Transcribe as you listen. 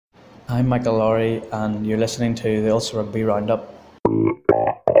I'm Michael Lowry, and you're listening to the Ulster Rugby Roundup.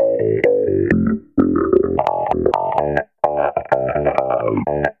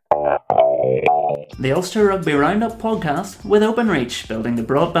 The Ulster Rugby Roundup podcast with Openreach, building the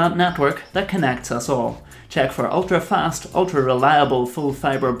broadband network that connects us all. Check for ultra-fast, ultra-reliable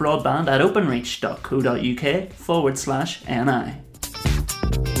full-fibre broadband at openreach.co.uk/NI.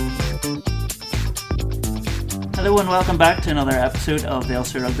 Hello and welcome back to another episode of the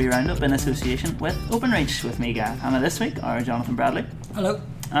Ulster Rugby Roundup in association with Openreach. With me, Gav Hanna, this week are Jonathan Bradley. Hello.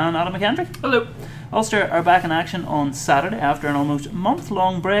 And Adam McKendry. Hello. Ulster are back in action on Saturday after an almost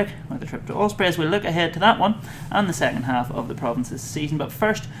month-long break with a trip to Ospreys. We'll look ahead to that one and the second half of the province's season. But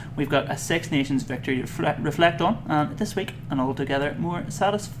first, we've got a Six Nations victory to reflect on, and this week an altogether more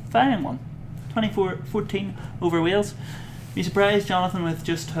satisfying one. 24-14 over Wales. Are you surprised, Jonathan, with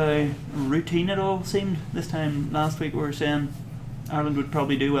just how routine it all seemed? This time last week we were saying Ireland would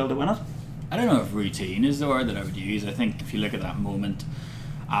probably do well to win it. I don't know if routine is the word that I would use. I think if you look at that moment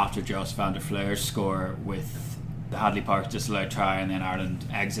after Jos van der Fleur's score with the Hadley Park disallowed try and then Ireland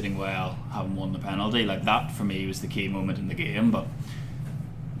exiting well, having won the penalty, like that for me was the key moment in the game. But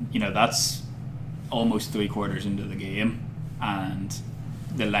you know, that's almost 3/4 into the game, and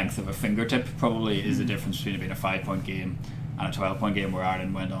the length of a fingertip probably is the difference between it being a 5-point game and a 12-point game where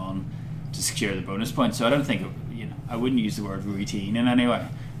Ireland went on to secure the bonus point. So I don't think, I wouldn't use the word routine in any way.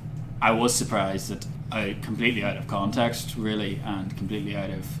 I was surprised that completely out of context, really, and completely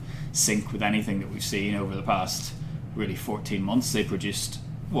out of sync with anything that we've seen over the past, really, 14 months. They produced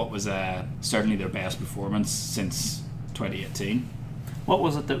what was certainly their best performance since 2018. What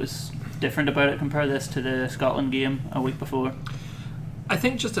was it that was different about it? Compare this to the Scotland game a week before. I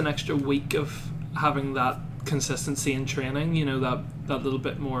think just an extra week of having that consistency in training, that little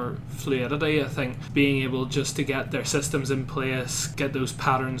bit more fluidity. I think being able just to get their systems in place, get those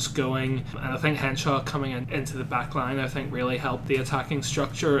patterns going, and I think Henshaw coming into the back line I think really helped the attacking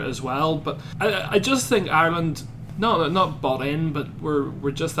structure as well. But I just think Ireland not bought in, but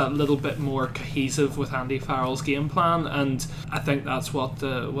we're just that little bit more cohesive with Andy Farrell's game plan, and I think that's what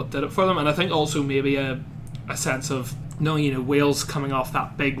did it for them. And I think also maybe a sense of Wales coming off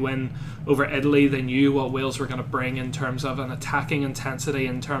that big win over Italy. They knew what Wales were going to bring in terms of an attacking intensity,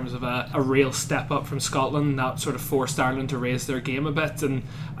 in terms of a real step up from Scotland. That sort of forced Ireland to raise their game a bit, and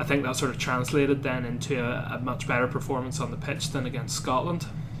I think that sort of translated then into a much better performance on the pitch than against Scotland.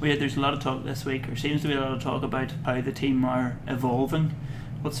 There's a lot of talk this week, or seems to be a lot of talk about how the team are evolving.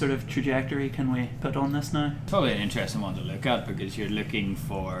 What sort of trajectory can we put on this now? Probably an interesting one to look at, because you're looking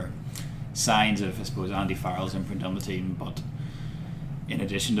for signs of, I suppose, Andy Farrell's imprint on the team, but in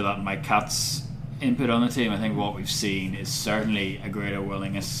addition to that, Mike Catt's input on the team. I think what we've seen is certainly a greater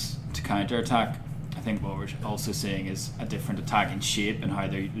willingness to counter-attack. I think what we're also seeing is a different attacking shape and how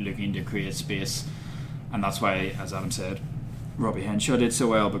they're looking to create space, and that's why, as Adam said, Robbie Henshaw did so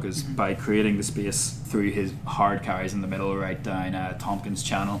well, because by creating the space through his hard carries in the middle right down Tompkins'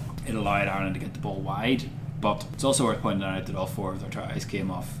 channel, it allowed Ireland to get the ball wide. But it's also worth pointing out that all 4 of their tries came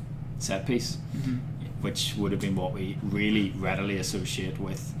off set piece, which would have been what we really readily associate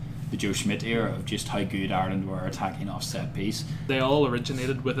with the Joe Schmidt era of just how good Ireland were attacking off set piece. They all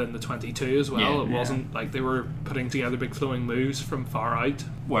originated within the 22 as well. It wasn't like they were putting together big flowing moves from far out.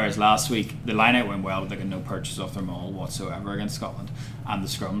 Whereas last week the line out went well, but they got no purchase off their maul whatsoever against Scotland, and the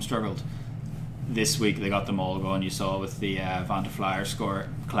scrum struggled. This week they got them all going. You saw with the Van der Fleur score,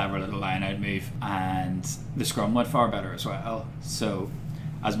 clever little line out move, and the scrum went far better as well. So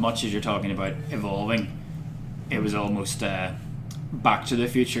as much as you're talking about evolving, it was almost back to the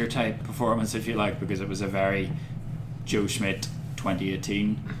future type performance, if you like, because it was a very Joe Schmidt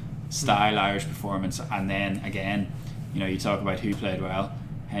 2018 style Irish performance. And then again, you talk about who played well.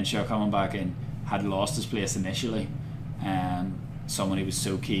 Henshaw coming back in had lost his place initially, someone who was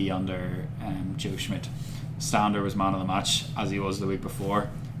so key under Joe Schmidt. Stander was man of the match, as he was the week before.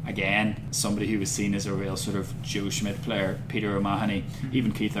 Again, somebody who was seen as a real sort of Joe Schmidt player, Peter O'Mahony,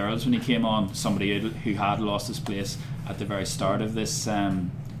 even Keith Earls when he came on, somebody who had lost his place at the very start of this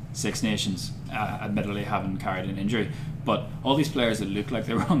Six Nations, admittedly having carried an injury. But all these players that look like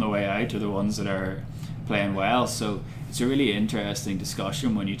they were on the way out are the ones that are playing well. So it's a really interesting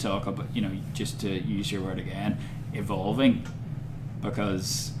discussion when you talk about, just to use your word again, evolving,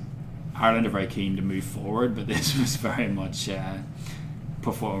 because Ireland are very keen to move forward, but this was very much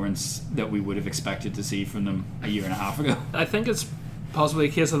performance that we would have expected to see from them a year and a half ago. I think it's possibly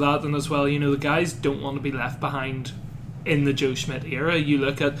a case of that, and as well, the guys don't want to be left behind in the Joe Schmidt era. You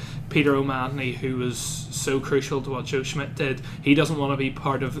look at Peter O'Mahony, who was so crucial to what Joe Schmidt did. He doesn't want to be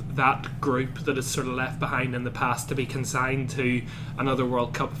part of that group that is sort of left behind in the past to be consigned to another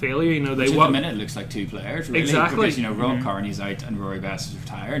World Cup failure. Which at the minute looks like two players, really. Exactly. Because, Rob Kearney's out and Rory Best is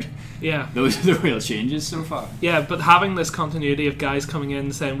retired. Yeah. Those are the real changes so far. Yeah, but having this continuity of guys coming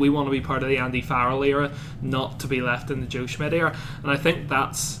in saying we want to be part of the Andy Farrell era, not to be left in the Joe Schmidt era. And I think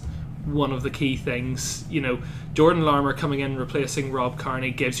that's one of the key things. Jordan Larmour coming in replacing Rob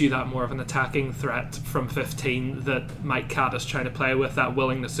Kearney gives you that more of an attacking threat from 15 that Mike Catt is trying to play with, that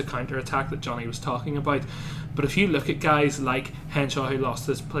willingness to counter-attack that Johnny was talking about. But if you look at guys like Henshaw, who lost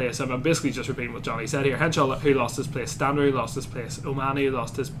his place, and I'm basically just repeating what Johnny said here, Henshaw who lost his place, Stander who lost his place, O'Mahony who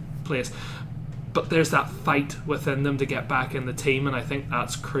lost his place, but there's that fight within them to get back in the team, and I think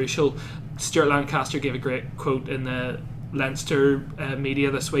that's crucial. Stuart Lancaster gave a great quote in the Leinster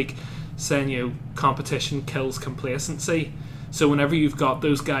media this week saying, competition kills complacency. So whenever you've got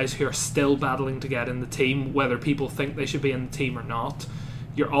those guys who are still battling to get in the team, whether people think they should be in the team or not,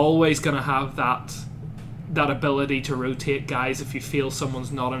 you're always going to have that ability to rotate guys if you feel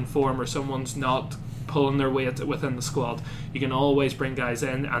someone's not in form or someone's not pulling their weight within the squad. You can always bring guys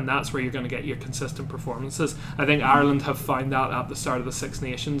in, and that's where you're going to get your consistent performances. I think Ireland have found that at the start of the Six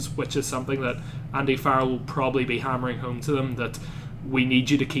Nations, which is something that Andy Farrell will probably be hammering home to them, that we need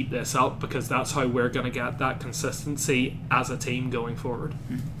you to keep this up because that's how we're going to get that consistency as a team going forward.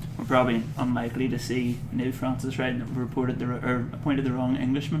 We're probably unlikely to see Neil Francis Wright appointed the wrong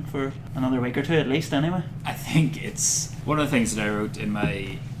Englishman for another week or two at least anyway. I think it's one of the things that I wrote in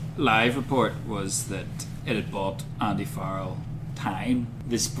my live report was that it had bought Andy Farrell time,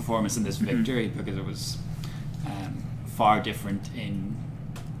 this performance and this victory, because it was far different in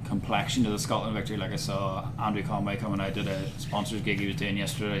complexion to the Scotland victory. Like I saw Andrew Conway coming out at a sponsors gig he was doing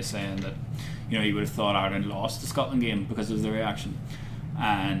yesterday saying that he would have thought Ireland lost the Scotland game because of the reaction,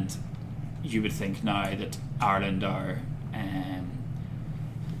 and you would think now that Ireland are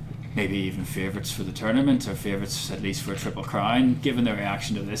maybe even favourites for the tournament, or favourites at least for a triple crown, given the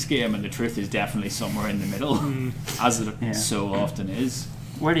reaction to this game, and the truth is definitely somewhere in the middle, as it so often is.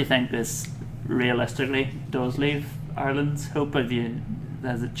 Where do you think this realistically does leave Ireland's hope?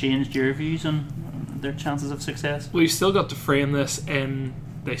 Has it changed your views on their chances of success? We've still got to frame this in,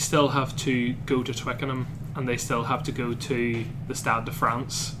 they still have to go to Twickenham and they still have to go to the Stade de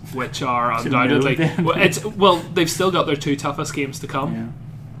France, which are undoubtedly they've still got their two toughest games to come. Yeah.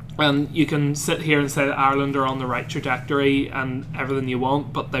 And you can sit here and say that Ireland are on the right trajectory and everything you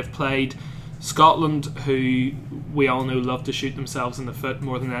want, but they've played Scotland, who we all know love to shoot themselves in the foot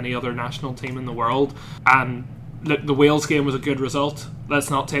more than any other national team in the world. And look, the Wales game was a good result. Let's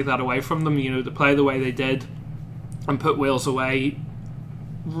not take that away from them. To play the way they did and put Wales away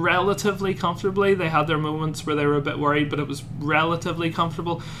relatively comfortably. They had their moments where they were a bit worried, but it was relatively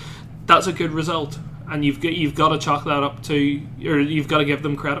comfortable. That's a good result, and you've got to chalk that up to, or you've got to give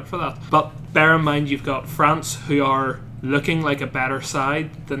them credit for that. But bear in mind, you've got France, who are looking like a better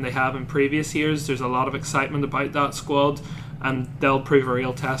side than they have in previous years. There's a lot of excitement about that squad, and they'll prove a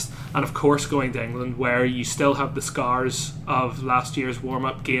real test. And of course going to England, where you still have the scars of last year's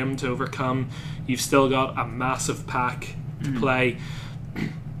warm-up game to overcome. You've still got a massive pack to play.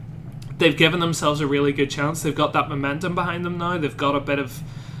 They've given themselves a really good chance. They've got that momentum behind them now. They've got a bit of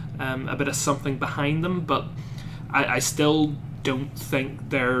something behind them, but I still don't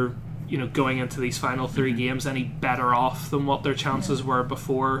think they're going into these final three games any better off than what their chances were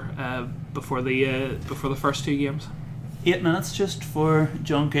before the first two games. 8 minutes just for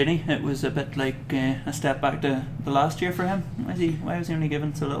John Cooney. It was a bit like a step back to the last year for him. Why was he only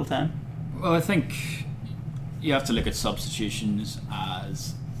given so little time? Well, I think you have to look at substitutions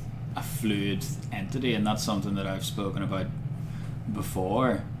as a fluid entity, and that's something that I've spoken about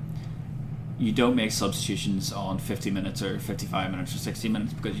before. You don't make substitutions on 50 minutes or 55 minutes or 60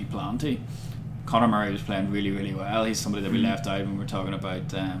 minutes because you plan to. Conor Murray was playing really, really well. He's somebody that we left out when we were talking about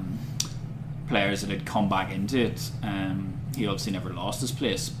players that had come back into it. He obviously never lost his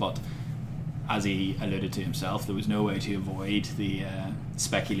place, but as he alluded to himself, there was no way to avoid the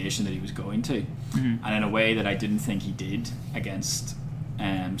speculation that he was going to. And in a way that I didn't think he did against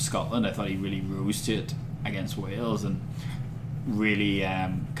Scotland, I thought he really rose to it against Wales and really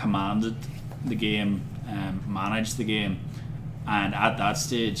commanded the game, managed the game. And at that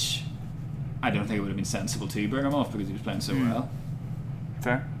stage, I don't think it would have been sensible to bring him off because he was playing so well.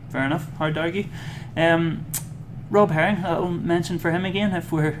 Fair enough. Hard to argue. Rob Herring, I'll mention for him again,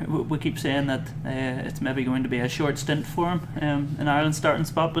 if we keep saying that it's maybe going to be a short stint for him in Ireland's starting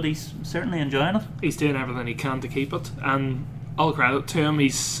spot, but he's certainly enjoying it. He's doing everything he can to keep it, and all credit to him.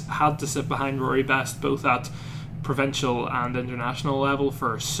 He's had to sit behind Rory Best both at provincial and international level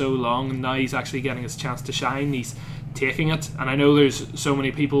for so long, and now he's actually getting his chance to shine. He's taking it, and I know there's so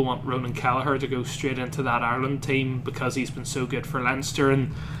many people want Ronan Kelleher to go straight into that Ireland team because he's been so good for Leinster,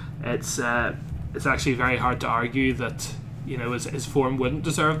 and it's actually very hard to argue that, you know, his form wouldn't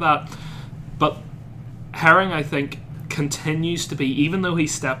deserve that. But Herring, I think, continues to be, even though he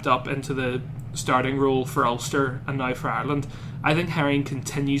stepped up into the starting role for Ulster and now for Ireland, I think Herring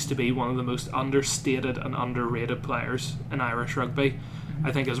continues to be one of the most understated and underrated players in Irish rugby.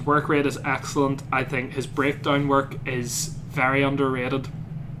 I think his work rate is excellent. I think his breakdown work is very underrated.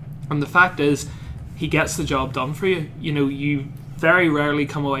 And the fact is, he gets the job done for you. You know, you very rarely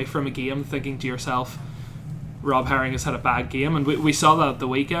come away from a game thinking to yourself, Rob Herring has had a bad game. And we saw that at the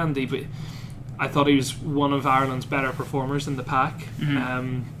weekend. I thought he was one of Ireland's better performers in the pack.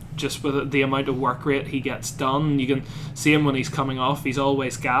 Just with the amount of work rate he gets done. You can see him when he's coming off. He's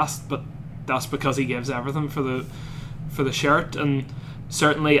always gassed, but that's because he gives everything for the shirt. And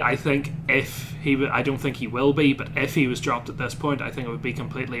certainly, I think I don't think he will be, but if he was dropped at this point, I think it would be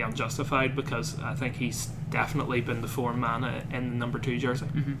completely unjustified, because I think he's definitely been the form man in the number 2 jersey.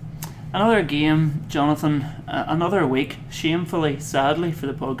 Another game, Jonathan, another week, shamefully, sadly for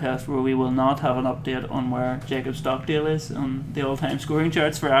the podcast, where we will not have an update on where Jacob Stockdale is on the all-time scoring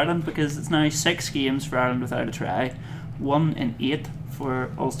charts for Ireland, because it's now 6 games for Ireland without a try, 1 in 8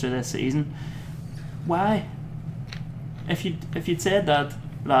 for Ulster this season. Why? If you'd said that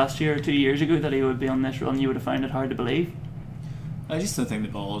last year or 2 years ago that he would be on this run, you would have found it hard to believe. I just don't think the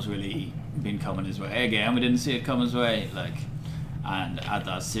ball's really been coming his way. Again, we didn't see it come his way. And at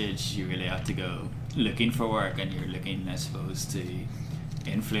that stage, you really have to go looking for work, and you're looking, I suppose, to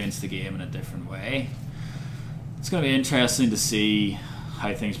influence the game in a different way. It's going to be interesting to see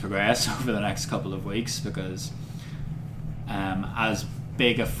how things progress over the next couple of weeks, because as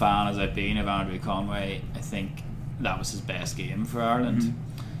big a fan as I've been of Andrew Conway, I think that was his best game for Ireland.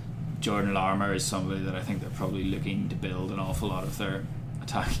 Jordan Larmour is somebody that I think they're probably looking to build an awful lot of their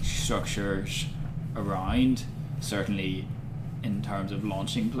attacking structures around, certainly in terms of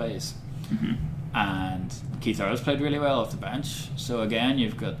launching plays. And Keith Earls played really well off the bench. So again,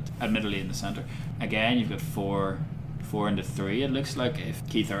 you've got, admittedly in the centre, again you've got 4 into 3, it looks like, if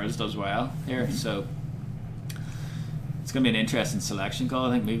Keith Earls does well here. So it's going to be an interesting selection call,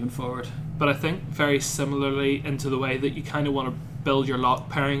 I think, moving forward. But I think very similarly into the way that you kind of want to build your lock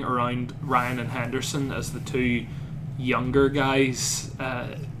pairing around Ryan and Henderson as the 2 younger guys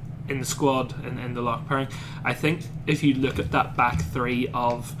in the squad, in the lock pairing. I think if you look at that back 3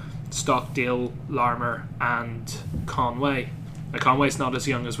 of Stockdale, Larmour and Conway, Conway's not as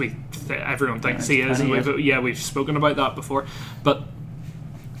young as everyone thinks he is, and we've spoken about that before, but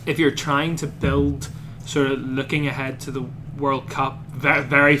if you're trying to build, sort of looking ahead to the World Cup, very,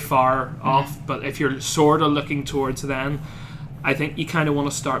 very far off, but if you're sort of looking towards then, I think you kind of want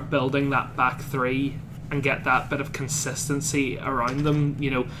to start building that back 3 and get that bit of consistency around them,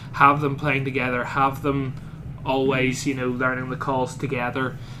 you know, have them playing together, have them always, you know, learning the calls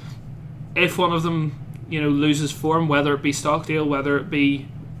together. If one of them, you know, loses form, whether it be Stockdale, whether it be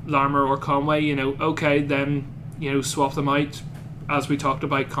Larmour or Conway, you know, okay, then, you know, swap them out. As we talked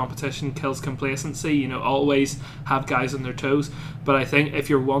about, competition kills complacency, you know, always have guys on their toes. But I think if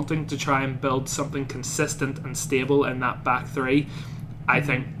you're wanting to try and build something consistent and stable in that back 3, I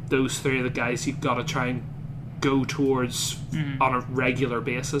think those 3 are the guys you've got to try and go towards on a regular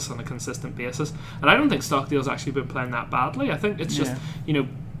basis, on a consistent basis. And I don't think Stockdale's actually been playing that badly. I think it's just, you know,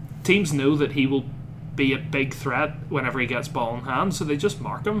 teams know that he will be a big threat whenever he gets ball in hand, so they just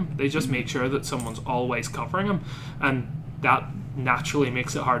mark him. They just make sure that someone's always covering him, and that naturally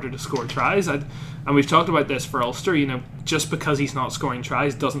makes it harder to score tries. And we've talked about this for Ulster, you know, just because he's not scoring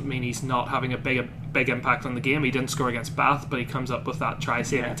tries doesn't mean he's not having a big impact on the game. He didn't score against Bath, but he comes up with that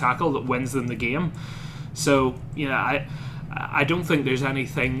try-saving tackle that wins them the game. So, you know, I don't think there's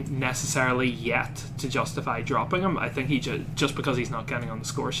anything necessarily yet to justify dropping him. I think he just because he's not getting on the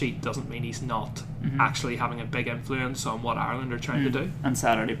score sheet doesn't mean he's not actually having a big influence on what Ireland are trying to do. And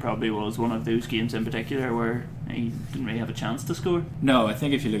Saturday probably was one of those games in particular where he didn't really have a chance to score. No, I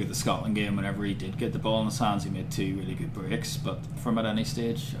think if you look at the Scotland game, whenever he did get the ball in his hands, he made 2 really good breaks, but from at any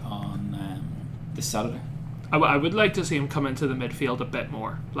stage on this Saturday, I would like to see him come into the midfield a bit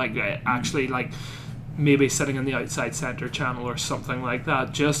more, like actually like maybe sitting in the outside centre channel or something like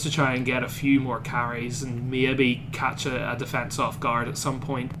that, just to try and get a few more carries and maybe catch a defence off guard at some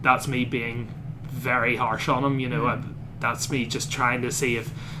point. That's me being very harsh on him, you know. That's me just trying to see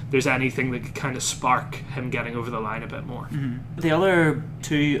if there's anything that could kind of spark him getting over the line a bit more. The other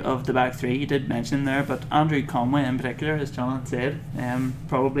 2 of the back 3 you did mention there, but Andrew Conway in particular, as John said,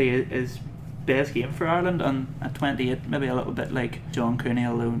 probably is best game for Ireland, and at 28, maybe a little bit like John Cooney,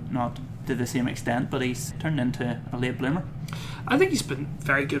 although not to the same extent, but he's turned into a late bloomer. I think he's been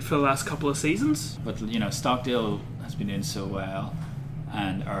very good for the last couple of seasons. But Stockdale has been doing so well,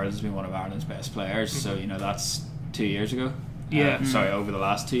 and Earls has been one of Ireland's best players. So that's 2 years ago. Yeah. Over the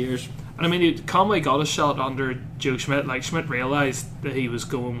last 2 years. And I mean, Conway got a shot under Joe Schmidt. Like, Schmidt realised that he was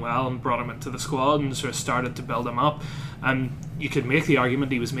going well and brought him into the squad and sort of started to build him up. And you could make the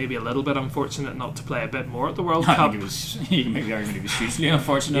argument he was maybe a little bit unfortunate not to play a bit more at the World Cup. You can make the argument he was hugely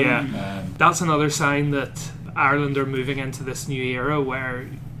unfortunate. Yeah. That's another sign that Ireland are moving into this new era where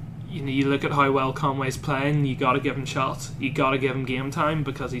you look at how well Conway's playing, you got to give him shots, you got to give him game time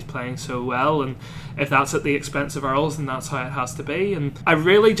because he's playing so well, and if that's at the expense of Earls, then that's how it has to be. And I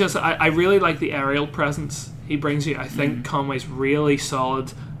really like the aerial presence he brings you. I think Conway's really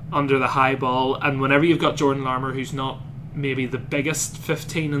solid under the high ball, and whenever you've got Jordan Larmour, who's not maybe the biggest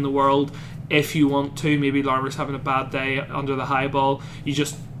 15 in the world, if you want to, maybe Larmour's having a bad day under the high ball, you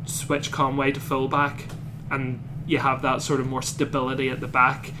just switch Conway to fullback and you have that sort of more stability at the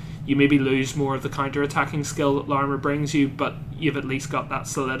back. You maybe lose more of the counter-attacking skill that Larmour brings you, but you've at least got that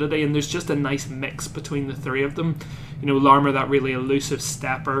solidity, and there's just a nice mix between the three of them. Larmour, that really elusive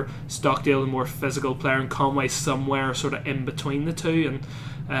stepper, Stockdale, the more physical player, and Conway somewhere sort of in between the two,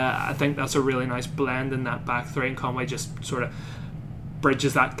 and I think that's a really nice blend in that back three, and Conway just sort of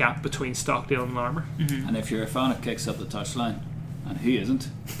bridges that gap between Stockdale and Larmour. And if you're a fan of kicks up the touchline, and who isn't,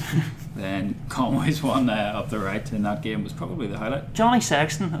 then Conway's one up the right in that game was probably the highlight. Johnny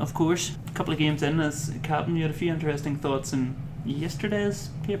Sexton, of course, a couple of games in as captain, you had a few interesting thoughts in yesterday's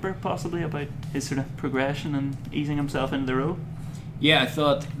paper possibly about his sort of progression and easing himself into the role. Yeah, I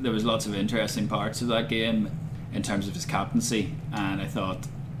thought there was lots of interesting parts of that game in terms of his captaincy, and I thought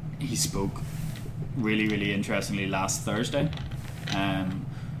he spoke really, really interestingly last Thursday.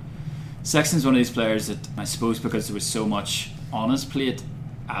 Sexton's one of these players that, I suppose because there was so much on his plate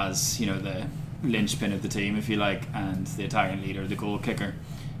as the linchpin of the team, if you like, and the attacking leader, the goal kicker,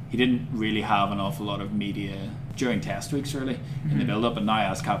 he didn't really have an awful lot of media during test weeks really in the build up, and now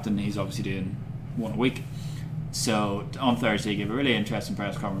as captain he's obviously doing one a week. So on Thursday he gave a really interesting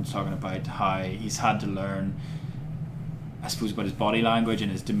press conference talking about how he's had to learn, I suppose, about his body language and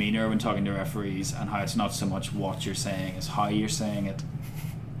his demeanour when talking to referees, and how it's not so much what you're saying as how you're saying it,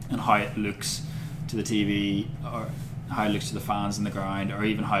 and how it looks to the TV, or how it looks to the fans in the ground, or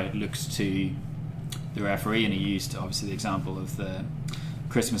even how it looks to the referee. And he used obviously the example of the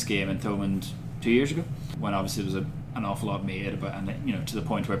Christmas game in Thomond 2 years ago, when obviously there was an awful lot made about, and to the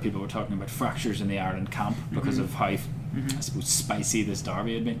point where people were talking about fractures in the Ireland camp because of how I suppose spicy this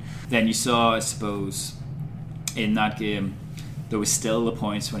derby had been. Then you saw, I suppose, in that game there was still the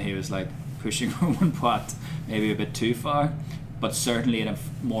points when he was like pushing Romain Poite maybe a bit too far, but certainly in a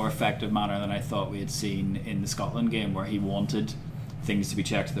more effective manner than I thought we had seen in the Scotland game, where he wanted things to be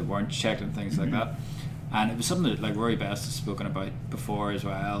checked that weren't checked and things like that. And it was something that, like, Rory Best has spoken about before as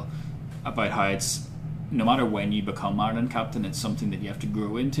well, about how it's, no matter when you become Ireland captain, it's something that you have to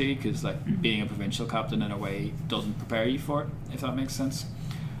grow into, because being a provincial captain in a way doesn't prepare you for it, if that makes sense.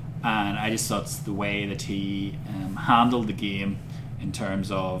 And I just thought the way that he handled the game in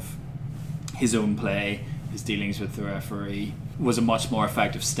terms of his own play, his dealings with the referee, was a much more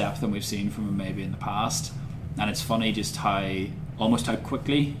effective step than we've seen from him maybe in the past. And it's funny just how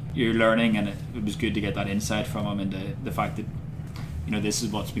quickly you're learning, and it was good to get that insight from him into the fact that this is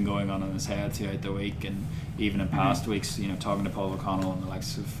what's been going on in his head throughout the week, and even in past weeks, talking to Paul O'Connell and the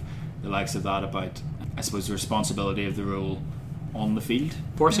likes of that about, I suppose, the responsibility of the role on the field.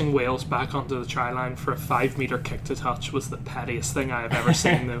 Forcing Wales back onto the try line for a 5 metre kick to touch was the pettiest thing I have ever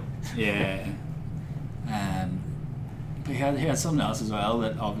seen though. Yeah. But he had something else as well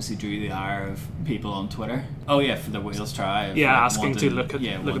that obviously drew the ire of people on Twitter. Oh yeah, for the Wales try. Asking to look at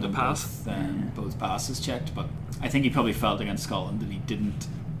the pass. Both passes checked, but I think he probably felt against Scotland that he didn't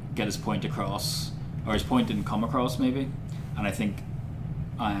get his point across, or his point didn't come across maybe. And I think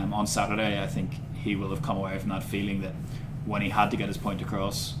on Saturday, I think he will have come away from that feeling that when he had to get his point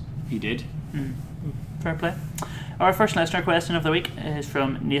across, he did. Fair play. Our first listener question of the week is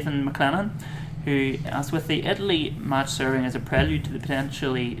from Nathan McClanahan, who asks, with the Italy match serving as a prelude to the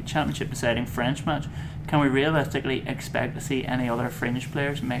potentially championship deciding French match, can we realistically expect to see any other fringe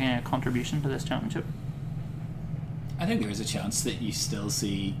players making a contribution to this championship? I think there is a chance that you still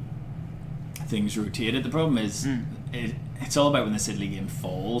see things rotated. The problem is it's all about when this Italy game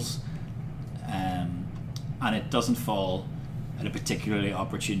falls, and it doesn't fall at a particularly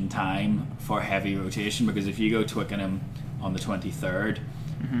opportune time for heavy rotation, because if you go Twickenham on the 23rd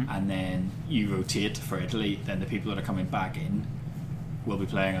and then you rotate for Italy, then the people that are coming back in will be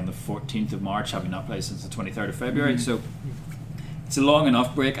playing on the 14th of March, having not played since the 23rd of February. So it's a long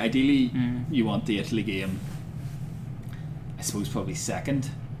enough break. Ideally, you want the Italy game, I suppose, probably second,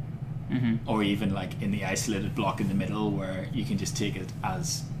 or even like in the isolated block in the middle, where you can just take it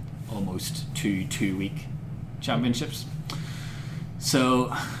as almost two-week championships.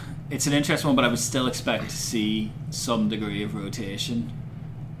 So it's an interesting one, but I would still expect to see some degree of rotation,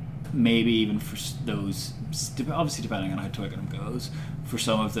 maybe even for those, obviously depending on how Twickenham goes, for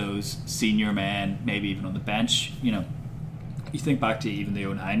some of those senior men, maybe even on the bench. You know, you think back to even the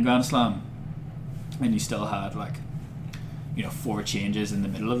 09 Grand Slam, and you still had like, you know, 4 changes in the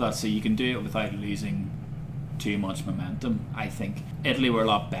middle of that, so you can do it without losing too much momentum. I think Italy were a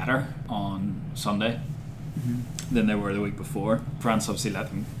lot better on Sunday than they were the week before. France obviously let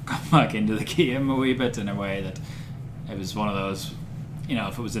them come back into the game a wee bit in a way that it was one of those, you know,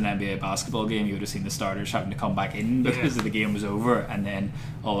 if it was an NBA basketball game, you would have seen the starters having to come back in because the game was over, and then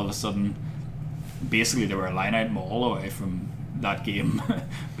all of a sudden basically they were a line out mall away from that game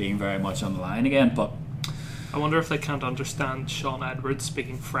being very much on the line again. But I wonder if they can't understand Sean Edwards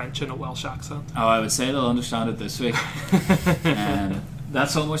speaking French in a Welsh accent. Oh, I would say they'll understand it this week.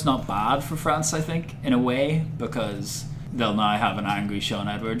 That's almost not bad for France, I think, in a way, because they'll now have an angry Sean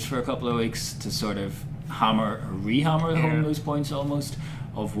Edwards for a couple of weeks to sort of re-hammer home those points almost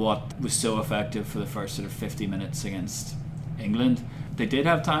of what was so effective for the first sort of 50 minutes against England. They did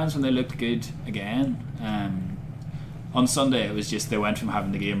have times when they looked good again. On Sunday, it was just they went from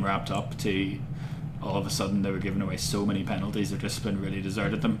having the game wrapped up to all of a sudden they were giving away so many penalties. Their discipline really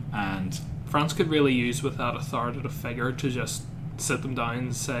deserted them, and France could really use with that authoritative figure to just sit them down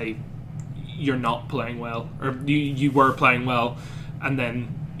and say, you're not playing well, or you were playing well, and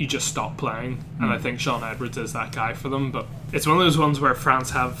then you just stop playing. And I think Sean Edwards is that guy for them. But it's one of those ones where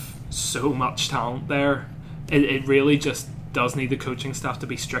France have so much talent there, it really just does need the coaching staff to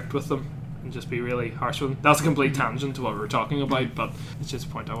be strict with them and just be really harsh with them. That's a complete tangent to what we were talking about, but it's just a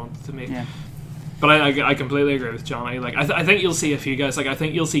point I wanted to make. But I completely agree with Johnny. Like I think you'll see a few guys. Like I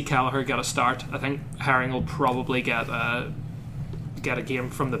think you'll see Kelleher get a start. I think Herring will probably get a game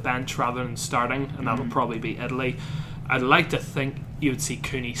from the bench rather than starting, and that'll probably be Italy. I'd like to think you would see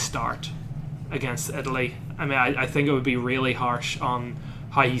Cooney start against Italy. I mean, I think it would be really harsh on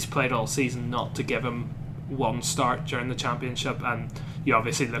how he's played all season not to give him one start during the championship. And you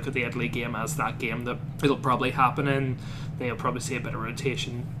obviously look at the Italy game as that game that it'll probably happen in. Then you'll probably see a bit of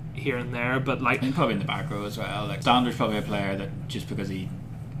rotation here and there, but like, and probably in the back row as well. Like Stander's probably a player that just because he's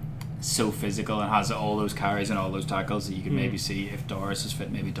so physical and has all those carries and all those tackles that you can maybe see if Doris is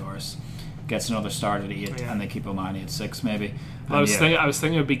fit, maybe Doris gets another start at 8 and they keep O'Mahony at 6 maybe. Well, I was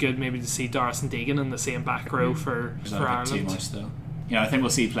thinking it would be good maybe to see Doris and Deegan in the same back row for Ireland. Too much though. You know, I think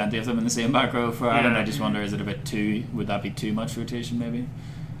we'll see plenty of them in the same back row for Ireland. I just wonder, is it a bit too? Would that be too much rotation? Maybe.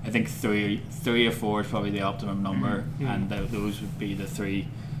 I think three or four is probably the optimum number, and those would be the 3.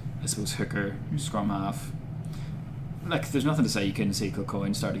 I suppose hooker, scrum half. Like, there's nothing to say you couldn't see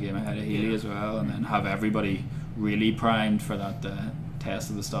Kilcoyne start a game ahead of Healy as well, and then have everybody really primed for that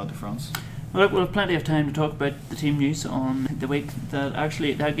test of the Stade de France. Well, look, we'll have plenty of time to talk about the team news on the week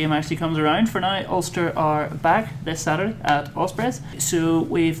that game actually comes around. For now, Ulster are back this Saturday at Ospreys. So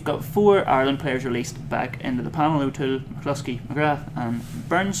we've got 4 Ireland players released back into the panel: O'Toole, McCluskey, McGrath and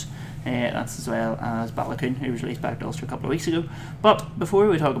Burns. That's as well as Balakoon, who was released back to Ulster a couple of weeks ago. But before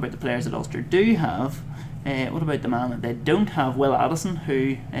we talk about the players that Ulster do have, what about the man that they don't have, Will Addison,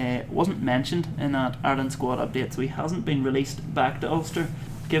 who wasn't mentioned in that Ireland squad update, so he hasn't been released back to Ulster,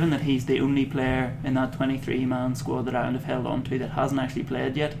 given that he's the only player in that 23-man squad that Ireland have held on to that hasn't actually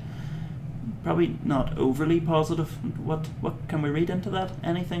played yet. Probably not overly positive. What can we read into that?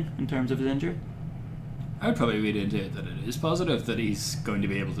 Anything in terms of his injury? I would probably read into it that it is positive that he's going to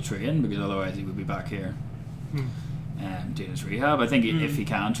be able to train, because otherwise he would be back here doing his rehab. I think if he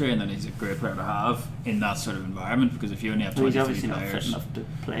can train, then he's a great player to have in that sort of environment, because if you only have 23 he's obviously players, not fit enough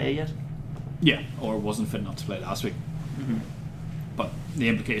to play yet. Yeah, or wasn't fit enough to play last week. But the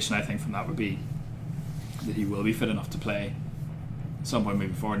implication, I think, from that would be that he will be fit enough to play at some point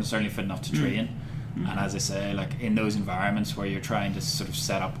moving forward, and certainly fit enough to train. And as I say, like in those environments where you're trying to sort of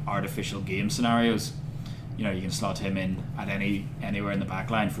set up artificial game scenarios, you know, you can slot him in at anywhere in the back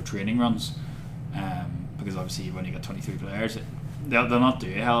line for training runs, because obviously you've only got 23 players. They'll not do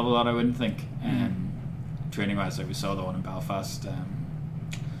a hell of a lot, I wouldn't think. Training wise, like we saw the one in Belfast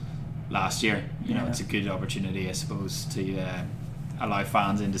last year. You know, it's a good opportunity, I suppose, to allow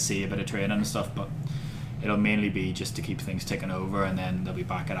fans in to see a bit of training and stuff, but it'll mainly be just to keep things ticking over, and then they'll be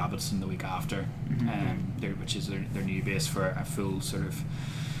back at Abbotsford the week after, which is their new base for a full sort of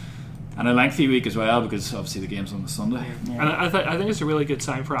And a lengthy week as well, because obviously the game's on the Sunday. Yeah. And I think it's a really good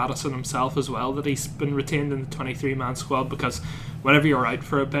sign for Addison himself as well that he's been retained in the 23-man squad, because whenever you're out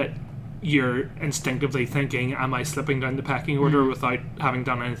for a bit, you're instinctively thinking, am I slipping down the pecking order without having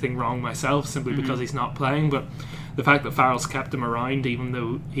done anything wrong myself, simply because he's not playing. But the fact that Farrell's kept him around even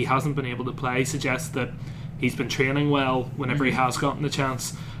though he hasn't been able to play suggests that he's been training well whenever he has gotten the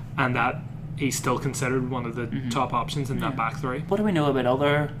chance, and that he's still considered one of the top options in that back three. What do we know about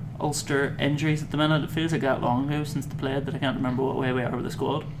other Ulster injuries at the minute? It feels like that long ago since they played that I can't remember what way we are with the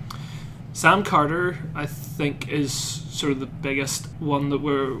squad. Sam Carter, I think, is sort of the biggest one that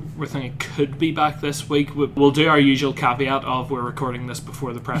we're thinking could be back this week. We'll do our usual caveat of we're recording this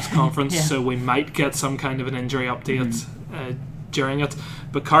before the press conference, so we might get some kind of an injury update during it.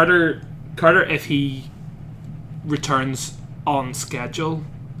 But Carter, if he returns on schedule,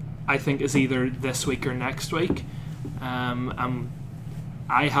 I think is either this week or next week.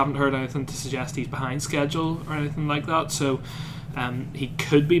 I haven't heard anything to suggest he's behind schedule or anything like that, so he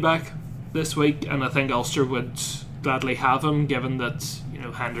could be back this week, and I think Ulster would gladly have him, given that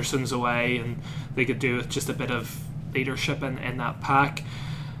Henderson's away and they could do with just a bit of leadership in that pack.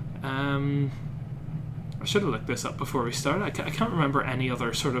 I should have looked this up before we started. I can't remember any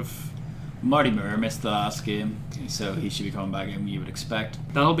other sort of... Marty Moore missed the last game, so he should be coming back in, you would expect.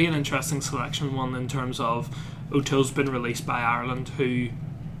 That'll be an interesting selection one in terms of O'Toole's been released by Ireland, who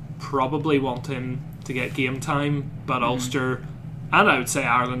probably want him to get game time, but Ulster, and I would say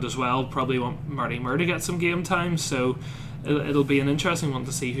Ireland as well, probably want Marty Moore to get some game time, so it'll be an interesting one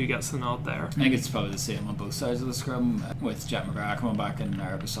to see who gets the nod there. I think it's probably the same on both sides of the scrum, with Jack McGrath coming back and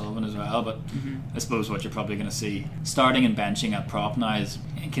Eric O'Sullivan as well, but I suppose what you're probably going to see starting and benching at prop now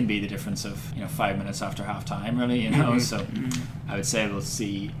it can be the difference of 5 minutes after half time, really, so I would say we'll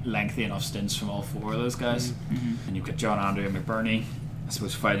see lengthy enough stints from all four of those guys. And you've got John Andrew and McBurney, I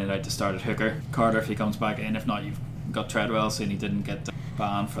suppose, fighting it out to start at hooker. Carter, if he comes back in, if not, you've got Treadwell, saying he didn't get the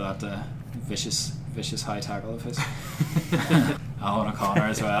ban for that vicious high tackle of his. Alan O'Connor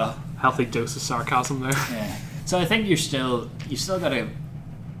as well. Healthy dose of sarcasm there. Yeah. So I think you've still got a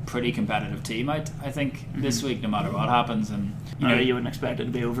pretty competitive team out, I think, this week, no matter what happens, and you wouldn't expect it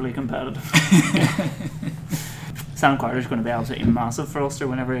to be overly competitive. Sam Carter's going to be absolutely massive for Ulster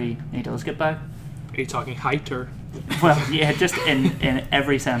whenever he does get back. Are you talking height or? Well, yeah, just in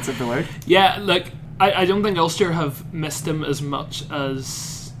every sense of the word. Yeah, look, I don't think Ulster have missed him as much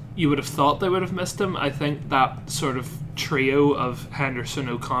as you would have thought they would have missed him. I think that sort of trio of Henderson,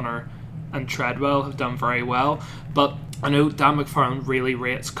 O'Connor and Treadwell have done very well, but I know Dan McFarlane really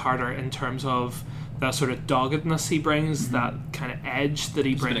rates Carter in terms of that sort of doggedness he brings, that kind of edge that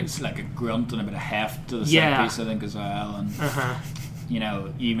he brings. Like a grunt and a bit of heft to the set piece, I think, as well. And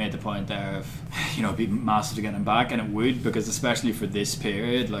you made the point there of it'd be massive to get him back, and it would, because especially for this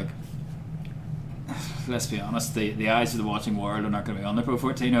period, like, let's be honest, the eyes of the watching world are not going to be on the Pro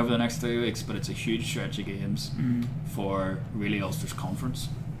 14 over the next 3 weeks, but it's a huge stretch of games for really Ulster's conference.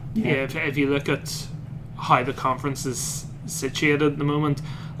 Yeah, if you look at how the conference is situated at the moment,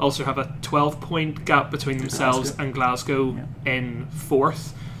 Ulster have a 12-point gap between themselves and Glasgow in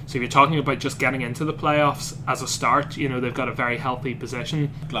fourth. So if you're talking about just getting into the playoffs as a start, they've got a very healthy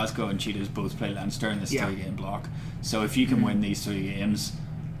position. Glasgow and Cheetahs both play Leinster in this 3-game block. So if you can win these 3 games,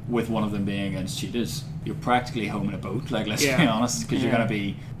 with one of them being against Cheetahs, you're practically home in a boat, like, let's be honest, because you're going to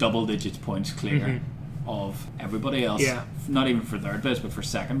be double-digit points clear of everybody else, not even for third place but for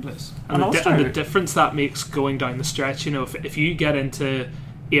second place. And the difference that makes going down the stretch, if you get into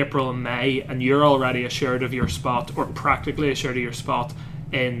April and May and you're already assured of your spot, or practically assured of your spot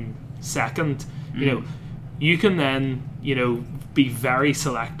in second, you can then be very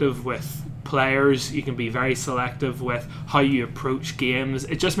selective with players, you can be very selective with how you approach games.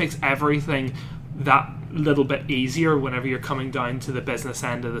 It just makes everything that little bit easier whenever you're coming down to the business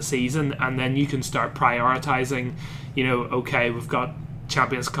end of the season, and then you can start prioritizing, okay, we've got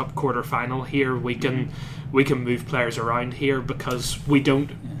Champions Cup quarter final here, we can move players around here, because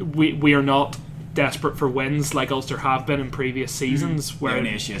we are not desperate for wins like Ulster have been in previous seasons. Where the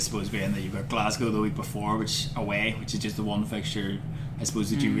only issue, I suppose, being that you've got Glasgow the week before, which is just the one fixture, I suppose,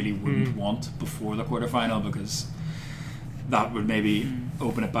 that you really wouldn't want before the quarter final, because that would maybe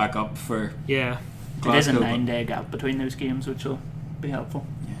open it back up for Glasgow. It is a 9-day gap between those games, which will be helpful.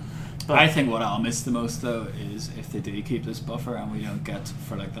 But I think what I'll miss the most, though, is if they do keep this buffer and we don't get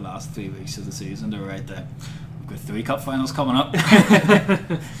for like the last 3 weeks of the season, they're right there. We've got 3 cup finals coming up.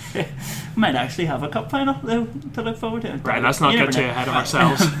 Might actually have a cup final though to look forward to. Right, let's not get too ahead of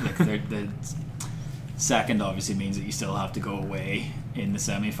ourselves. The second obviously means that you still have to go away in the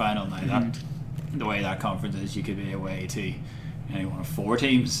semi-final. Now that the way that conference is, you could be away to any one of 4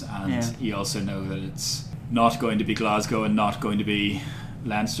 teams, and Yeah. you also know that it's not going to be Glasgow and not going to be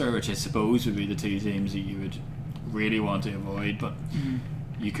Leinster, which I suppose would be the 2 teams that you would really want to avoid. But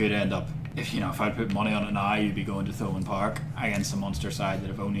you could end up, if I'd put money on it now, you'd be going to Thomond Park against a Munster side that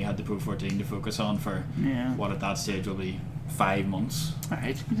have only had the Pro 14 to focus on for what at that stage will be 5 months.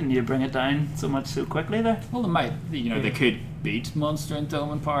 Alright, you didn't need to bring it down so much so quickly there. Well, they might, they could beat Munster in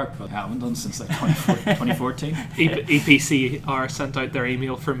Thomond Park, but they haven't done since like 2014. EPCR sent out their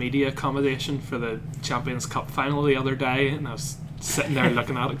email for media accommodation for the Champions Cup final the other day, and I was sitting there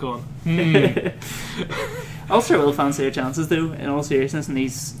looking at it going, Ulster will fancy their chances though, in all seriousness, in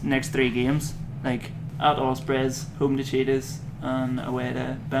these next 3 games. Like at Ospreys, home to Cheetahs, and away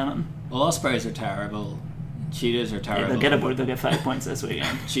to Benetton. Well, Ospreys are terrible. Cheetahs are terrible. They'll get 5 points this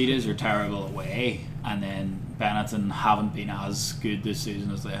weekend. Cheetahs are terrible away, and then Benetton haven't been as good this season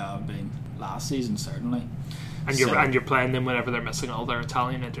as they have been last season, certainly. and you're playing them whenever they're missing all their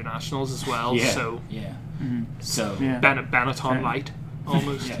Italian internationals as well. Yeah, So yeah. Mm-hmm. So Yeah. Benetton light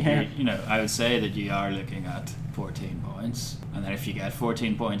almost. yeah, I would say that you are looking at 14 points, and then if you get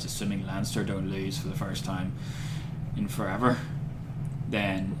 14 points, assuming Leinster don't lose for the first time in forever,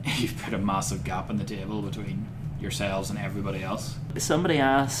 then you've put a massive gap in the table between yourselves and everybody else. Somebody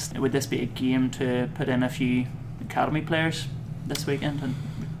asked, would this be a game to put in a few academy players this weekend, and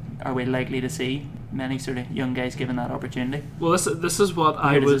are we likely to see many sort of young guys given that opportunity? Well, this is what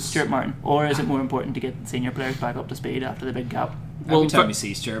I Is it was. Stuart Martin, or is it more important to get senior players back up to speed after the big gap? Every time you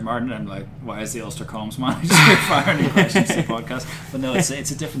see Stuart Martin, I'm like, why is the Ulster comms manager firing questions to the podcast? But no, it's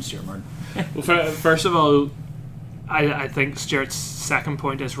a different Stuart Martin. Well, first of all, I think Stuart's second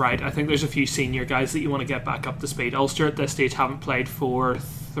point is right. I think there's a few senior guys that you want to get back up to speed. Ulster at this stage haven't played for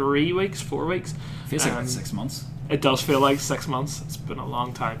 3 weeks, 4 weeks. Feels like 6 months. It does feel like 6 months. It's been a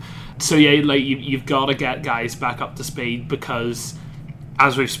long time. So yeah, like you've got to get guys back up to speed, because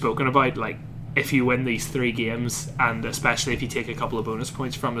as we've spoken about, like if you win these 3 games, and especially if you take a couple of bonus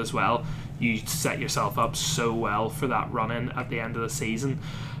points from it as well, you set yourself up so well for that run-in at the end of the season.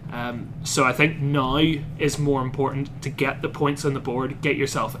 So I think now is more important to get the points on the board, get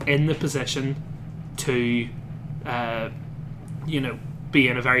yourself in the position to be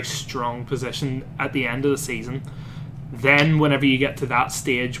in a very strong position at the end of the season. Then whenever you get to that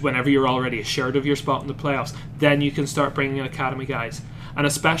stage, whenever you're already assured of your spot in the playoffs, then you can start bringing in academy guys. And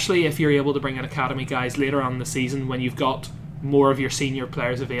especially if you're able to bring in academy guys later on in the season when you've got more of your senior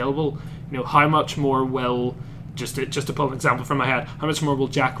players available, how much more will, just to pull an example from my head, how much more will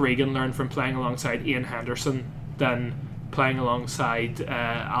Jack Regan learn from playing alongside Ian Henderson than playing alongside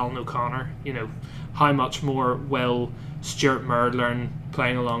Alan O'Connor? How much more will Stuart Murd learn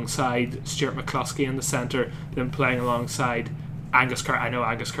playing alongside Stuart McCluskey in the centre than playing alongside Angus Curtis? I know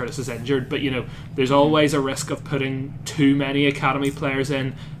Angus Curtis is injured, but there's always a risk of putting too many academy players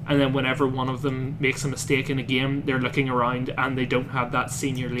in, and then whenever one of them makes a mistake in a game, they're looking around and they don't have that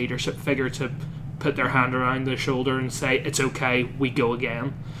senior leadership figure to put their hand around their shoulder and say, it's okay, we go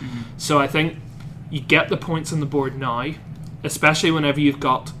again. So I think you get the points on the board now, especially whenever you've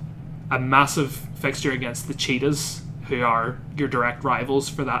got a massive fixture against the Cheetahs, who are your direct rivals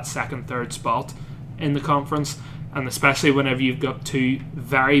for that second, third spot in the conference, and especially whenever you've got 2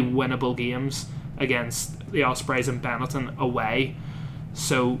 very winnable games against the Ospreys and Benetton away.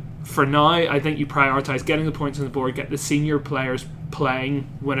 So for now, I think you prioritise getting the points on the board, get the senior players playing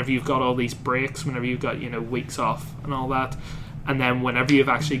whenever you've got all these breaks, whenever you've got weeks off and all that, and then whenever you've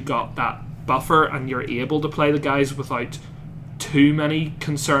actually got that buffer and you're able to play the guys without too many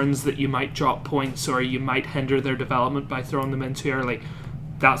concerns that you might drop points or you might hinder their development by throwing them in too early,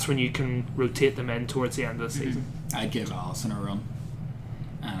 that's when you can rotate them in towards the end of the season. I'd give Allison a run,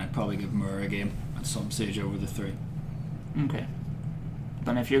 and I'd probably give Moore a game at some stage over the 3. Okay.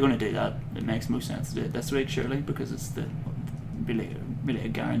 But if you're going to do that, it makes most sense to do it this week, surely, because it's really a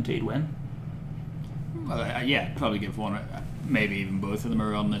guaranteed win. Well, I'd probably give one, maybe even both of them a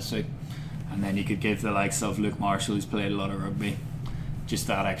run this week. And then you could give the likes of Luke Marshall, who's played a lot of rugby, just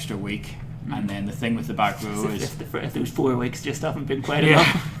that extra week. And then the thing with the back row is, if those 4 weeks just haven't been quite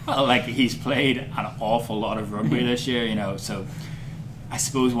enough. well, like he's played an awful lot of rugby this year, so I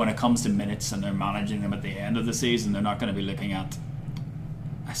suppose when it comes to minutes and they're managing them at the end of the season, they're not going to be looking at,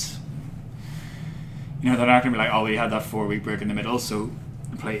 they're not going to be like, oh, we had that 4-week break in the middle, so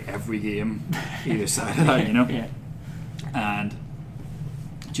play every game either side of that, Yeah. And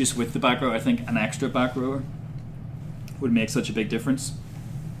just with the back row, I think an extra back rower would make such a big difference,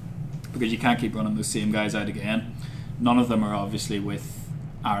 because you can't keep running those same guys out again. None of them are obviously with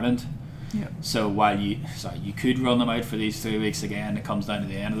Ireland. Yeah. So while you could run them out for these 3 weeks again, it comes down to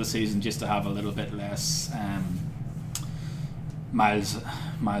the end of the season just to have a little bit less miles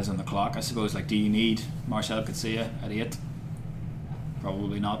on the clock, I suppose. Like, do you need Marcel Coetzee at 8?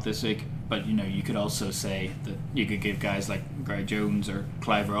 Probably not this week. But you could also say that you could give guys like Gary Jones or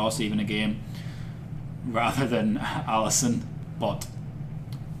Clive Ross even a game rather than Allison. But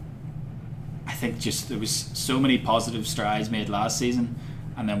I think just there was so many positive strides made last season,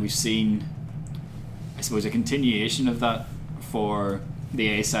 and then we've seen, I suppose, a continuation of that for the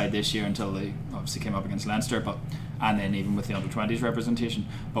A side this year until they obviously came up against Leinster, and then even with the under-20s representation.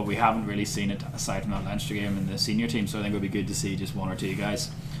 But we haven't really seen it aside from that Leinster game in the senior team, so I think it would be good to see just one or two guys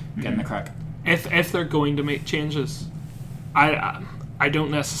getting a crack. If they're going to make changes, I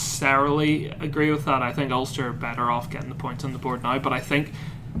don't necessarily agree with that. I think Ulster are better off getting the points on the board now, but I think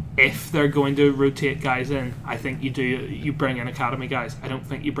if they're going to rotate guys in, I think you bring in academy guys. I don't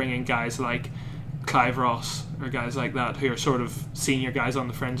think you bring in guys like Clive Ross or guys like that who are sort of senior guys on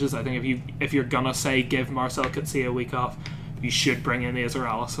the fringes. I think if you're gonna say give Marcel Coetzee a week off, you should bring in Azer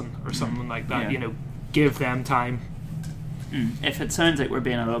Allison or someone like that. Give them time. If it sounds like we're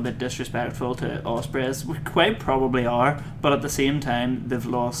being a little bit disrespectful to Ospreys, we quite probably are, but at the same time they've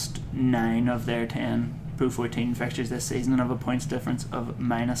lost 9 of their 10 Pro 14 fixtures this season and have a points difference of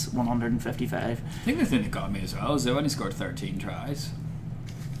minus 155. I think the thing that got me as well is they only scored 13 tries,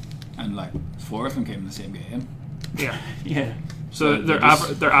 and like 4 of them came in the same game. Yeah. So they're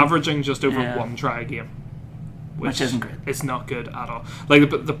averaging just over 1 try a game, which isn't great. It's not good at all. Like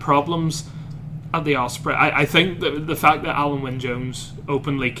the problems at the Osprey, I think the fact that Alan Wynne-Jones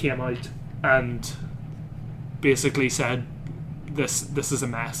openly came out and basically said this is a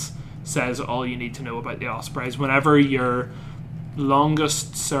mess says all you need to know about the Ospreys. Whenever your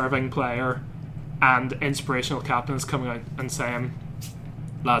longest serving player and inspirational captain is coming out and saying,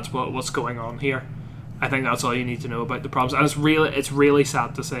 lads, what's going on here, I think that's all you need to know about the problems. And it's really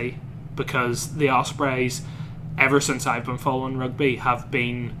sad to see, because the Ospreys, ever since I've been following rugby, have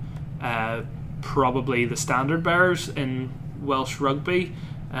been probably the standard bearers in Welsh rugby,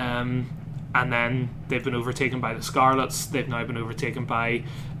 and then they've been overtaken by the Scarlets. They've now been overtaken by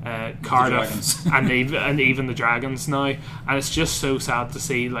Cardiff and even the Dragons now, and it's just so sad to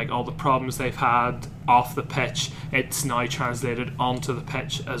see like all the problems they've had off the pitch. It's now translated onto the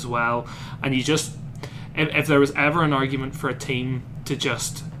pitch as well, and you just, if there was ever an argument for a team to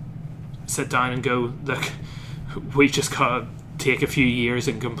just sit down and go, look, we just gotta take a few years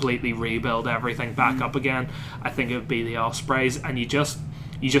and completely rebuild everything back up again, I think it would be the Ospreys, and you just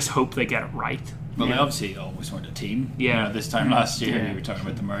hope they get it right. Well, they obviously always weren't a team. This time last year we were talking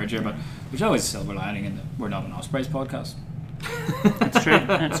about the merger, but there's always a silver lining in that we're not an Ospreys podcast. That's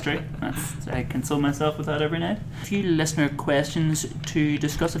true. I console myself with that every night. A few listener questions to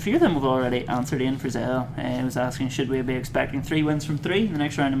discuss. A few of them we've already answered. Ian Frizzell was asking, should we be expecting 3 wins from 3 in the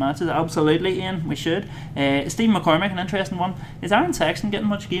next round of matches? Absolutely, Ian, we should. Stephen McCormick, an interesting one. Is Aaron Sexton getting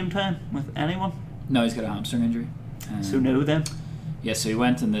much game time with anyone? No, he's got a hamstring injury. So no then? Yeah, so he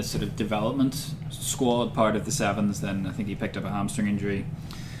went in the sort of development squad part of the Sevens, then I think he picked up a hamstring injury.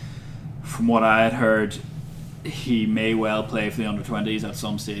 From what I had heard, he may well play for the under-20s at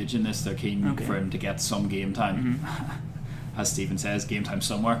some stage in this. They're keen for him to get some game time, as Stephen says, game time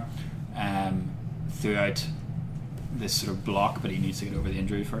somewhere, throughout this sort of block, but he needs to get over the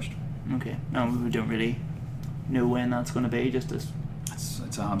injury first. Okay. No, we don't really know when that's going to be, just as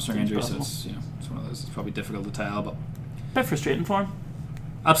it's a hamstring injury, so it's one of those, it's probably difficult to tell, but bit frustrating for him.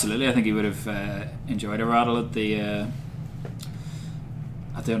 Absolutely, I think he would have enjoyed a rattle at the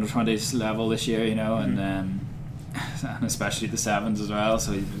under-20s level this year, and especially the Sevens as well.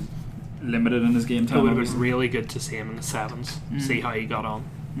 So he's limited in his game time. It would have been really good to see him in the Sevens, see how he got on.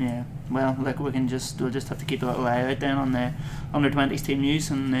 Yeah, well, look, we'll just have to keep a little eye out then on the under-20s team news,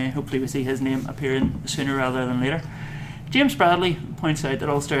 and hopefully we see his name appearing sooner rather than later. James Bradley points out that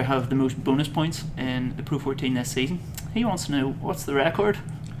Ulster have the most bonus points in the Pro 14 this season. He wants to know, what's the record?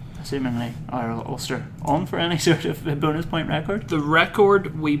 Assumingly, are Ulster on for any sort of bonus point record? The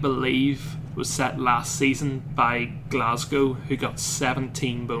record, we believe, was set last season by Glasgow, who got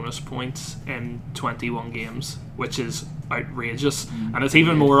 17 bonus points in 21 games, which is outrageous. And it's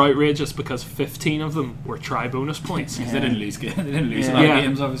even more outrageous because 15 of them were try-bonus points. They didn't lose a lot of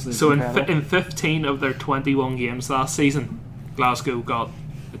games, obviously. So in 15 of their 21 games last season, Glasgow got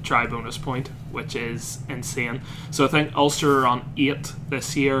a try-bonus point, which is insane. So I think Ulster are on 8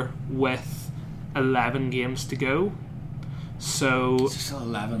 this year with 11 games to go. So there's still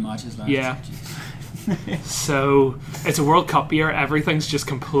 11 matches left. Yeah. So it's a World Cup year. Everything's just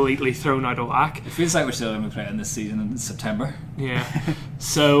completely thrown out of whack. It feels like we're still going to be playing this season in September. Yeah.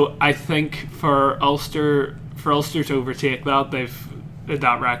 So I think for Ulster to overtake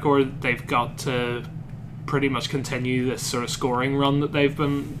that record, they've got to pretty much continue this sort of scoring run that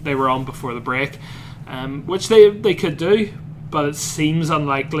they were on before the break, which they could do, but it seems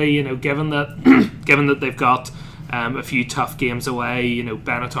unlikely, given that they've got a few tough games away.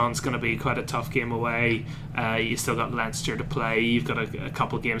 Benetton's going to be quite a tough game away. You still got Leinster to play. You've got a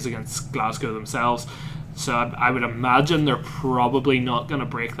couple of games against Glasgow themselves. So I would imagine they're probably not going to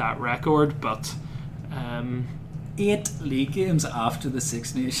break that record, but 8 league games after the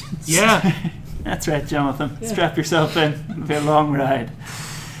Six Nations. Yeah. That's right, Jonathan. Yeah. Strap yourself in. It'll be a long ride.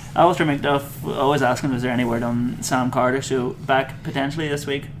 Alistair McDuff always asking, was there any word on Sam Carter? So back potentially this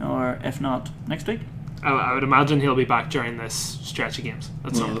week, or if not, next week? I would imagine he'll be back during this stretch of games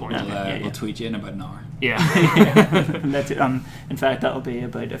at some point. We'll tweet you in about an hour. Yeah. In fact, that'll be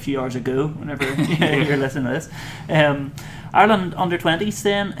about a few hours ago whenever you're listening to this. Ireland under-20s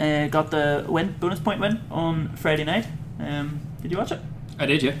then got the bonus point win on Friday night. Did you watch it? I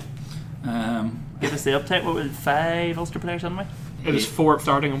did, yeah. Give us the update. What was it, 5 Ulster players on the way? It was 4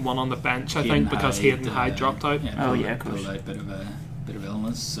 starting and 1 on the bench, I think, because Hayden Hyde dropped out. Of course. Out, bit of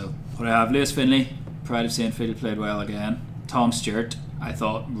illness. So what I have, Lewis Finlay, Pride of St. Phil, played well again. Tom Stewart, I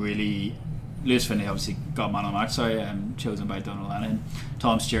thought really. Lewis Finlay obviously got man of the match, chosen by Donald Lanahan.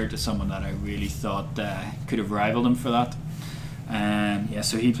 Tom Stewart is someone that I really thought could have rivaled him for that.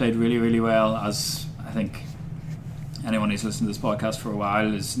 So he played really, really well, as I think anyone who's listened to this podcast for a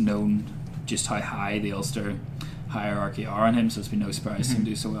while has known just how high the Ulster hierarchy are on him, so it's been no surprise to him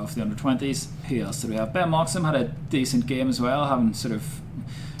do so well for the under-20s. Who else did we have? Ben Moxham had a decent game as well, having sort of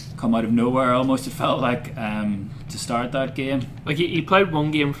come out of nowhere almost, it felt like, to start that game. Like he played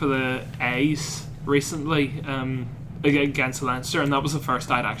one game for the A's recently against Leinster, and that was the first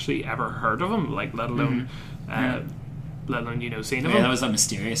I'd actually ever heard of him, like let alone seen of him. That was that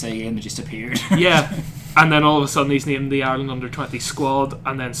mysterious A game that just appeared. Yeah. And then all of a sudden he's named the Ireland under-20 squad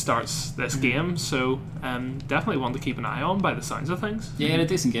and then starts this game, so definitely one to keep an eye on by the sounds of things. Yeah, he had a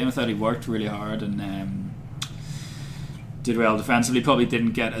decent game. I thought he worked really hard and did well defensively. Probably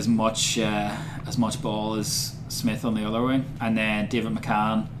didn't get as much ball as Smith on the other wing. And then David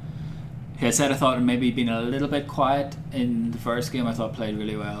McCann, he had said I thought had maybe been a little bit quiet in the first game. I thought played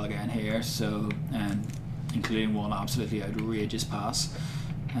really well again here, so including one absolutely outrageous pass.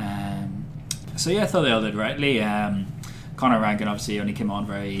 I thought they all did rightly. Conor Rankin obviously only came on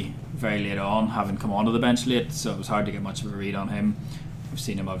very, very late on, having come onto the bench late, so it was hard to get much of a read on him. We've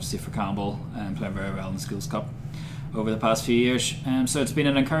seen him obviously for Campbell playing very well in the Schools Cup over the past few years. So it's been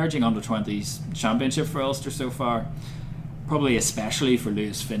an encouraging under-20s championship for Ulster so far. Probably especially for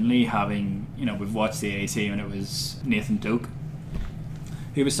Lewis Finlay, having, we've watched the A team and it was Nathan Doak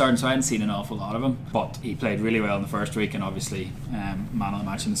who was starting, so I hadn't seen an awful lot of him, but he played really well in the first week and obviously man of the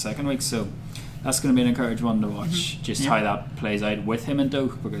match in the second week, so that's going to be an encouraging one to watch, how that plays out with him and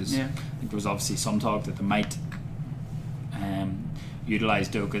Doak, because I think there was obviously some talk that they might utilise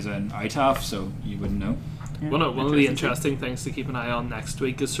Doak as an out half, so you wouldn't know. One of the interesting things to keep an eye on next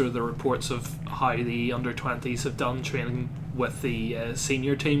week is sort of the reports of how the under-20s have done training with the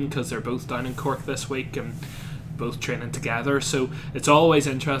senior team, because they're both down in Cork this week and both training together, so it's always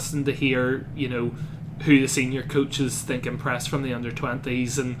interesting to hear who the senior coaches think impressed from the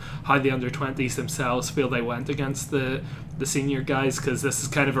under-20s and how the under-20s themselves feel they went against the senior guys, because this is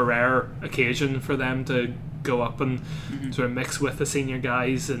kind of a rare occasion for them to go up and sort of mix with the senior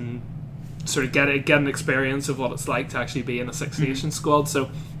guys and sort of get an experience of what it's like to actually be in a Six Nations squad. So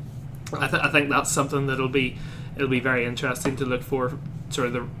I think that's something that'll be very interesting to look for, sort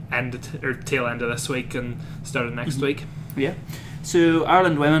of the tail end of this week and start of next week. Yeah. So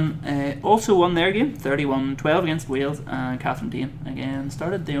Ireland women also won their game 31-12 against Wales, and Catherine Dean again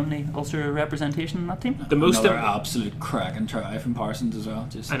started, the only Ulster representation in that team. Another absolute cracking try from Parsons as well.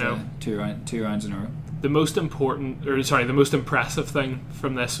 Just I know. two rounds in a row. The most impressive thing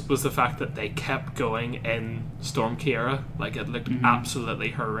from this was the fact that they kept going in Storm Ciara. Like, it looked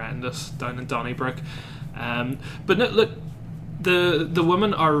absolutely horrendous down in Donnybrook. But no, look, the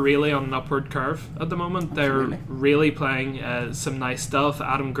women are really on an upward curve at the moment. Absolutely. They're really playing some nice stuff.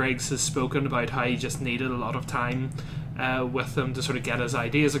 Adam Griggs has spoken about how he just needed a lot of time with them to sort of get his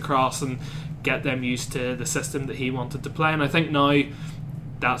ideas across and get them used to the system that he wanted to play. And I think now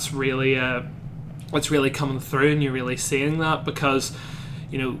that's really coming through, and you're really seeing that, because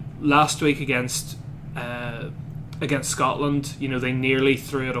last week against Scotland, they nearly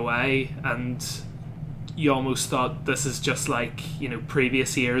threw it away, and you almost thought this is just like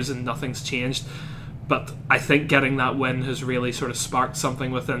previous years and nothing's changed. But I think getting that win has really sort of sparked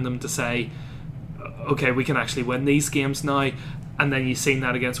something within them to say, okay, we can actually win these games now. And then you've seen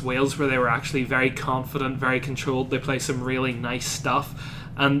that against Wales, where they were actually very confident, very controlled. They play some really nice stuff,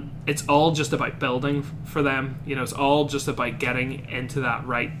 And it's all just about building for them. You know, it's all just about getting into that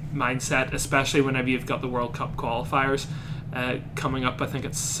right mindset, especially whenever you've got the World Cup qualifiers coming up. I think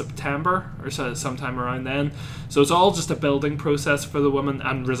it's September or so, sometime around then. So it's all just a building process for the women,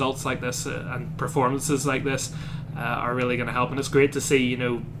 and results like this and performances like this are really going to help. And it's great to see, you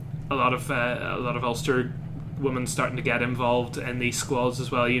know, a lot of Ulster women starting to get involved in these squads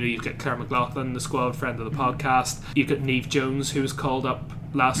as well. You know, you've got Claire McLaughlin, the squad friend of the podcast. You've got Niamh Jones, who was called up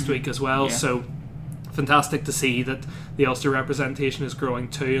last week as well. Yeah. So fantastic to see that the Ulster representation is growing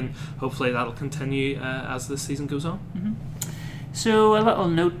too, and hopefully that'll continue as this season goes on. So a little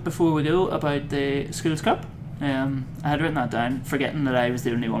note before we go about the Schools Cup. I had written that down, forgetting that I was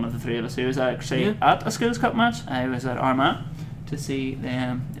the only one of the three of us who was actually at a Schools Cup match. I was at Armagh to see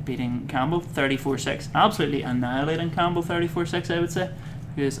them beating Campbell 34-6, absolutely annihilating Campbell 34-6, I would say,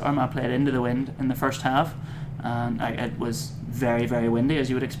 because Armagh played into the wind in the first half, and it was very, very windy, as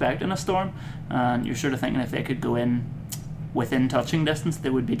you would expect in a storm, and you're sort of thinking if they could go in within touching distance they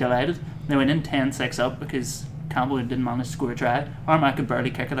would be delighted. They went in 10-6 up because Campbell didn't manage to score a try. Armagh could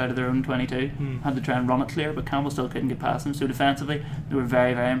barely kick it out of their own 22, had to try and run it clear, but Campbell still couldn't get past them. So defensively they were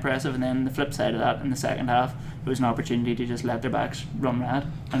very, very impressive. And then the flip side of that, in the second half, it was an opportunity to just let their backs run rad,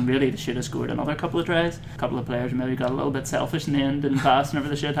 and really they should have scored another couple of tries. A couple of players maybe got a little bit selfish in the end, didn't pass whenever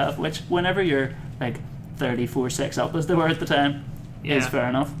they should have, which whenever you're like 34-6 up as they were at the time is fair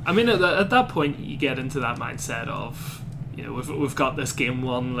enough. I mean, at that point you get into that mindset of, you know, we've got this game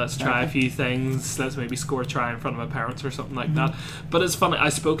won, let's try a few things, let's maybe score a try in front of my parents or something like that. But it's funny, I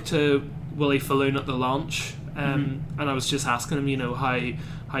spoke to Willie Falloon at the launch, and I was just asking him, you know, how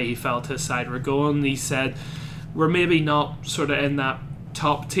he felt his side were going. He said, we're maybe not sort of in that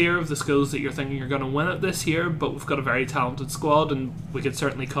top tier of the schools that you're thinking you're going to win it this year, but we've got a very talented squad and we could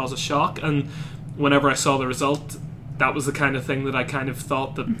certainly cause a shock. And whenever I saw the result, that was the kind of thing that I kind of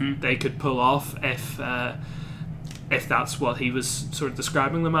thought that they could pull off if that's what he was sort of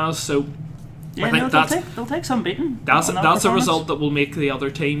describing them as. So Yeah, I think they'll take some beating. That's a result that will make the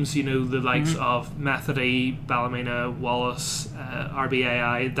other teams, you know, the likes of Methody, Ballymena, Wallace,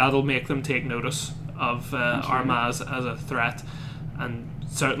 RBAI, that'll make them take notice of Armagh as a threat. And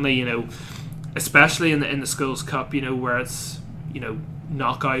certainly, you know, especially in the Schools Cup, you know, where it's, you know,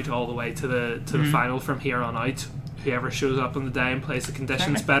 knockout all the way to the final from here on out. Whoever shows up on the day and plays the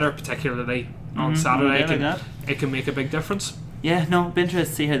conditions better, particularly on Saturday, it can make a big difference. Yeah, no, it'll be interesting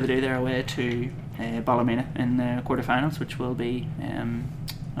to see how they do their way to Ballymena in the quarterfinals, which will be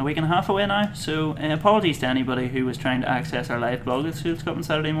a week and a half away now. So apologies to anybody who was trying to access our live blog of Schools Cup on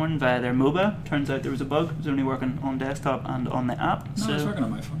Saturday morning via their mobile. Turns out there was a bug. It was only working on desktop and on the app. No, so it's working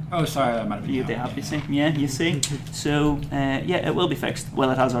on my phone. Oh, sorry, that might have been the app, you see. Yeah, you see. So, yeah, it will be fixed. Well,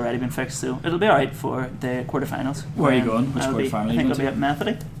 it has already been fixed, so it'll be alright for the quarterfinals. Where are you going? Which quarterfinal I think it'll be at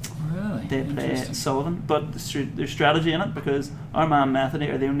Methody. Really? They play Sullivan, but there's strategy in it because Armagh and Methody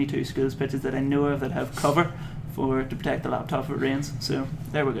are the only two schools pitches that I know of that have cover to protect the laptop if it rains. So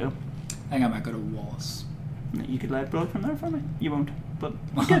there we go. I think I might go to Wallace. You could live blog from there for me. You won't, but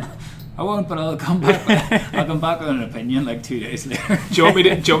good. I won't, but I'll come back. I'll come back with an opinion like 2 days later. Do you want me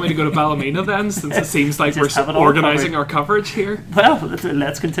to go to Ballymena then, since it seems like we're organising our coverage here? Well,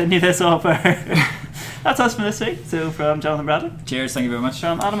 let's continue this off. That's us for this week. So from Jonathan Bradley. Cheers, thank you very much.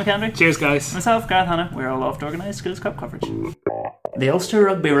 From Adam McKendry. Cheers, guys. Myself, Gareth Hanna. We're all off to organise Schools Cup coverage. The Ulster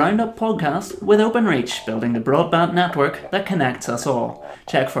Rugby Roundup podcast with OpenReach, building the broadband network that connects us all.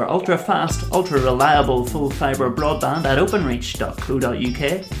 Check for ultra-fast, ultra-reliable full-fibre broadband at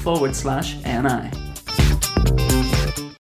openreach.co.uk/NI.